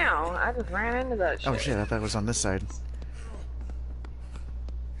 Ow, I just ran into that shit. Oh shit, I thought it was on this side.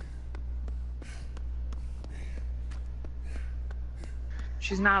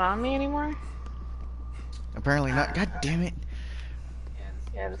 She's not on me anymore? Apparently not. God damn it.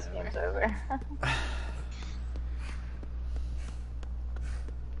 Yeah, this game's over.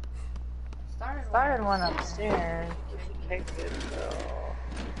 Started one upstairs. Kicked it, so...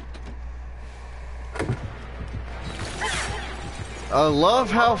 I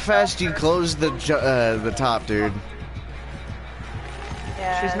love how fast you close the top, dude.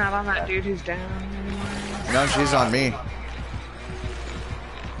 She's not on that dude who's down anymore. No, she's on me.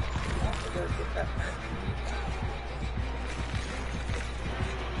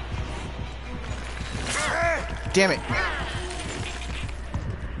 Damn it.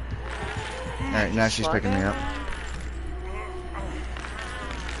 Alright, now she's picking me up.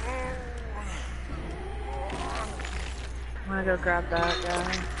 I'm gonna go grab that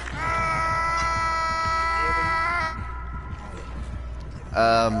guy.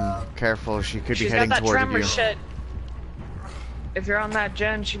 Careful, she could be She's heading got that toward tremor you. shit. If you're on that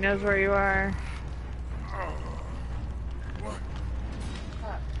gen, she knows where you are.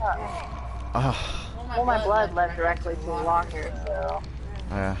 Oh, Well, my blood led directly to the locker, so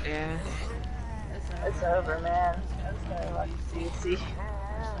yeah. Yeah. it's over, man. That's very lucky to see.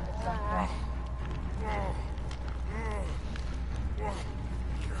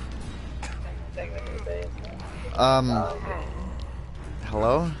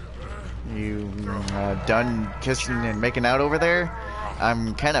 Hello? You done kissing and making out over there?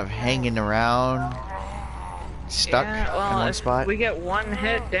 I'm kind of hanging around, stuck Yeah, well, in one if spot. we get one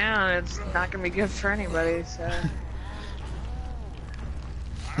hit down, it's not gonna be good for anybody, so.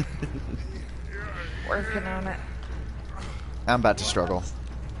 Working on it. I'm about to struggle.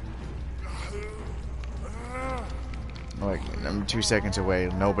 Like, I'm 2 seconds away.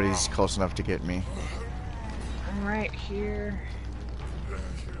 Nobody's close enough to get me. I'm right here.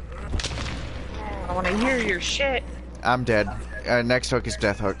 I wanna hear your shit. I'm dead. Next hook is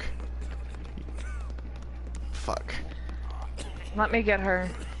death hook. Fuck. Let me get her.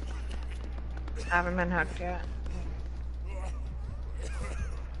 I haven't been hooked yet.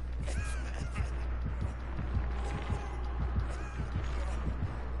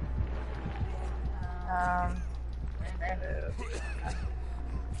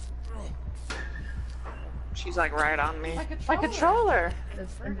 She's like right on me. My controller is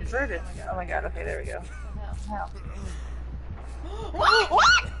inverted. Oh my god, okay, there we go.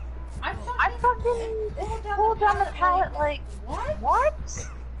 What? I fucking pulled down the pallet like, what?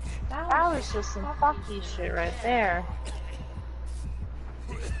 That was just some fucky shit right there.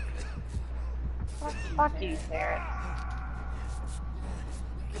 Fuck you, Sarah.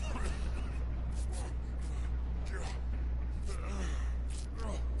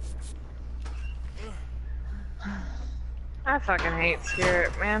 I fucking hate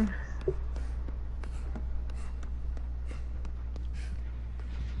Spirit, man.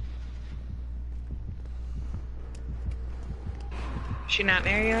 She not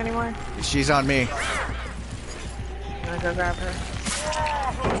near you anymore? She's on me. You wanna go grab her?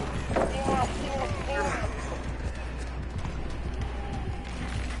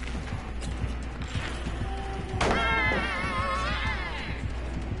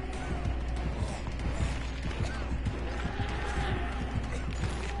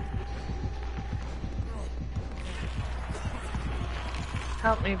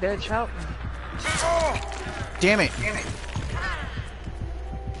 Help me, bitch, help me. Damn it.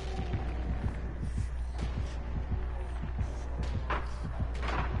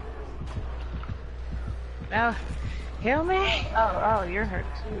 Now, heal me? Oh, you're hurt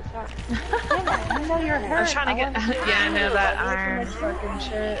too. Sorry. I know you're hurt. I was trying to get. Yeah, I know that iron fucking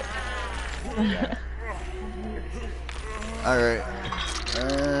shit. Alright.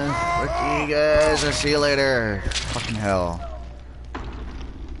 Fuck you guys. I'll see you later. Fucking hell.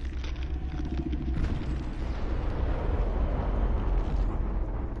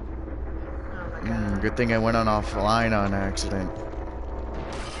 Good thing I went on offline on accident.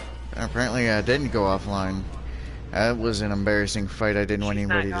 Apparently I didn't go offline. That was an embarrassing fight I didn't want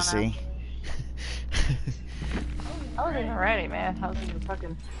anybody to see. I wasn't even ready, man. I was in the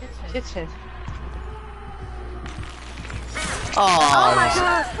fucking kitchen. Oh my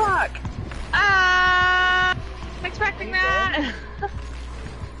god, fuck! Ah! I'm expecting that!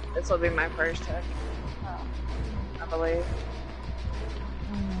 This will be my first hit. I believe.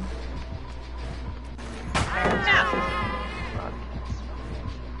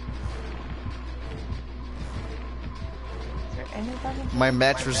 My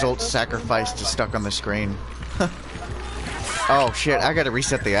match results sacrificed is stuck on the screen. Oh shit, I gotta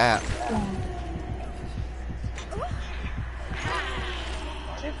reset the app.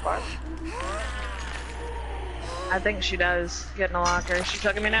 I think she does. Get in a locker. She's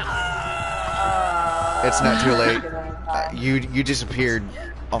hooking me now. It's not too late. You disappeared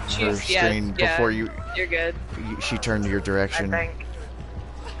off of her screen before You're good. she turned your I direction. think.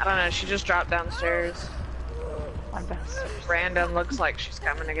 I don't know. She just dropped downstairs. Random looks like she's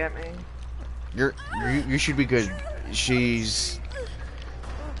coming to get me. You should be good. She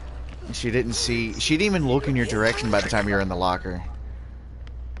didn't even look in your direction by the time you were in the locker.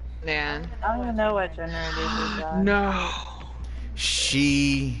 Yeah. I don't even know what gender it is. No.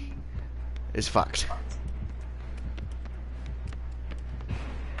 She is fucked.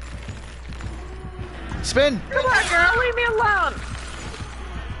 Spin! Come on, girl, leave me alone.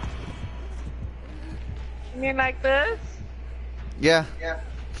 You mean like this? Yeah.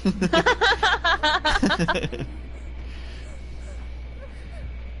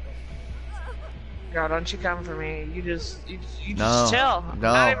 Girl, don't you come for me. You just No. chill. I'm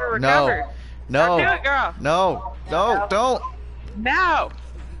No. not even recovered. No. Don't do it, girl. No. No. Don't. No.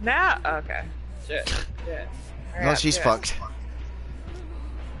 No. Okay. Shit. Shit. No, Alright, she's shit. fucked.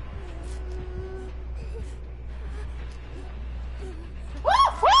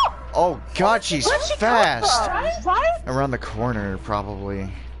 Oh God, she's fast. Right? Around the corner,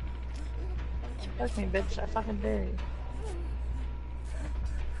 probably. Fuck me, bitch. I fucking dare you.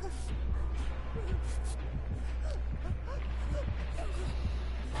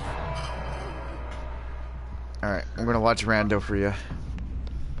 All right, I'm gonna watch Rando for you.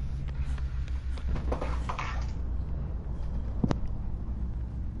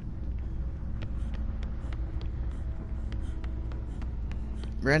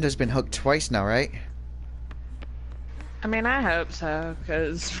 Rando's been hooked twice now, right? I mean, I hope so,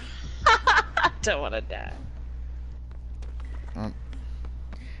 because I don't want to die.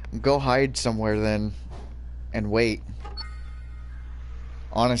 Go hide somewhere then, and wait.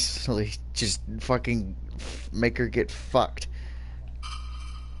 Honestly, just fucking make her get fucked.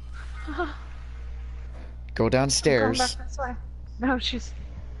 Go downstairs. Going back this way. No, she's...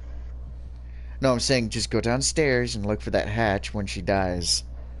 No, I'm saying just go downstairs and look for that hatch when she dies.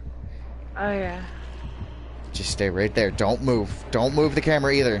 Oh, yeah. Just stay right there. Don't move. Don't move the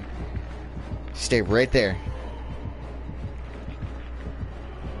camera either. Stay right there.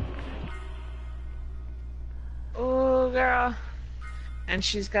 Oh, girl. And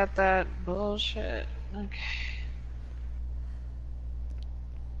she's got that bullshit. Okay.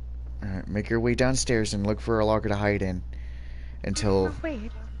 Alright, make your way downstairs and look for a locker to hide in. Until...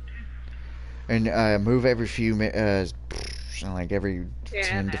 Wait. And move every few like every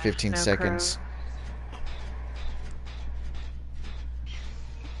 10 to 15 no seconds.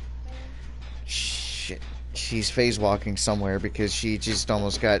 Shit. She's phase walking somewhere because she just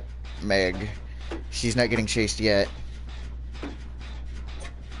almost got Meg. She's not getting chased yet.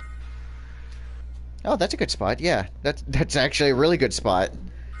 Oh, that's a good spot. Yeah, that's actually a really good spot.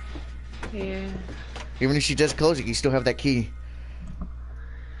 Yeah. Even if she does close it, you still have that key.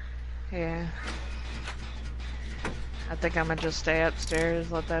 Yeah. I think I'm gonna just stay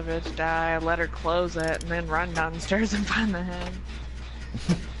upstairs, let that bitch die, let her close it, and then run downstairs and find the head.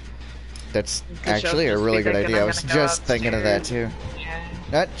 That's Because she'll actually a just really be good thinking idea. I I'm was gonna go just thinking of that too.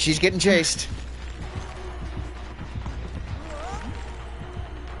 Yeah. She's getting chased.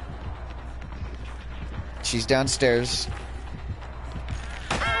 She's downstairs.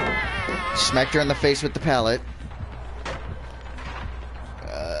 Smacked her in the face with the pallet.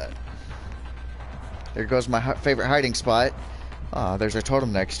 There goes my favorite hiding spot. Ah, there's a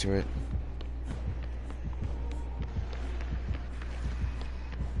totem next to it.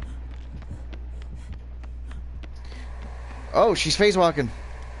 Oh, she's phase walking.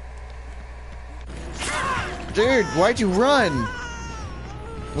 Dude, why'd you run?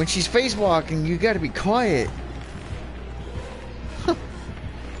 When she's phase walking, you gotta be quiet.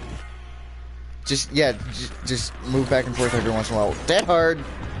 Just move back and forth every once in a while. Dead hard.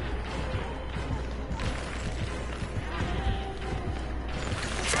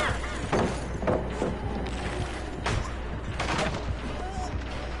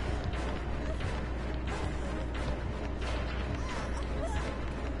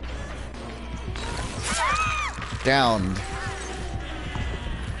 Downed.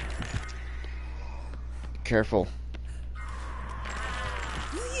 Careful.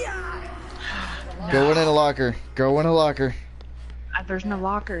 No. Go in a locker. Go in a locker. There's no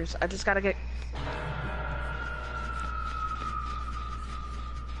lockers. I just gotta get...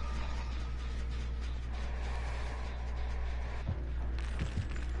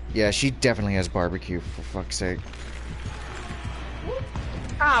 Yeah, she definitely has barbecue, for fuck's sake.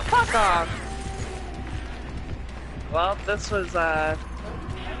 Ah, fuck off! Well, this was, not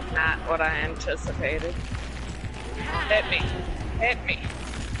what I anticipated. Hit me. Hit me.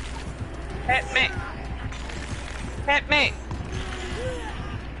 Hit me. Hit me.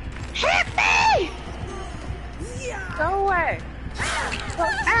 Hit me! Go away. Go,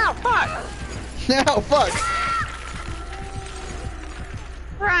 ow, fuck! No, fuck!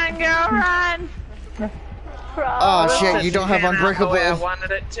 Run, girl, run! Oh shit, you don't have Pan out the way I unbreakable.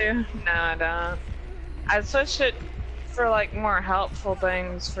 wanted it to. No, I don't. I switched it for like more helpful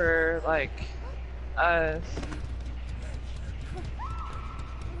things for like us.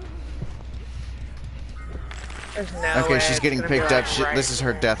 There's no Okay, way she's it's getting gonna be, picked like, up. right This is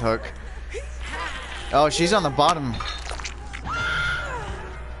her here. death hook. Oh, she's on the bottom.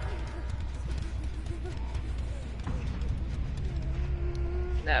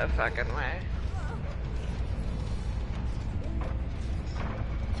 No fucking way.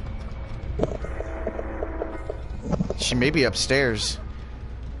 She may be upstairs.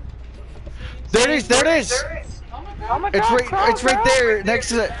 There it is! There it is! Oh my god, It's right there, next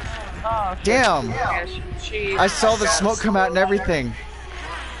to the. Oh, Damn! Yeah, she I saw the got smoke come out and everything.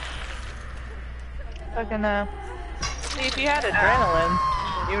 fucking see, if you had adrenaline,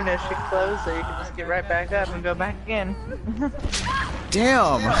 even if she closed it, you could just get right back up and go back again.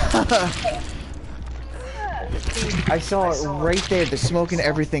 Damn! I saw it right there. The smoke and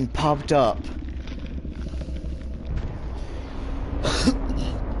everything popped up.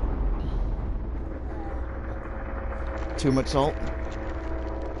 Too much salt?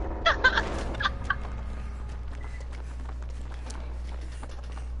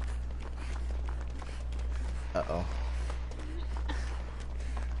 Uh-oh.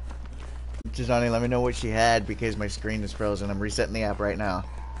 Gisani, let me know what she had because my screen is frozen. I'm resetting the app right now.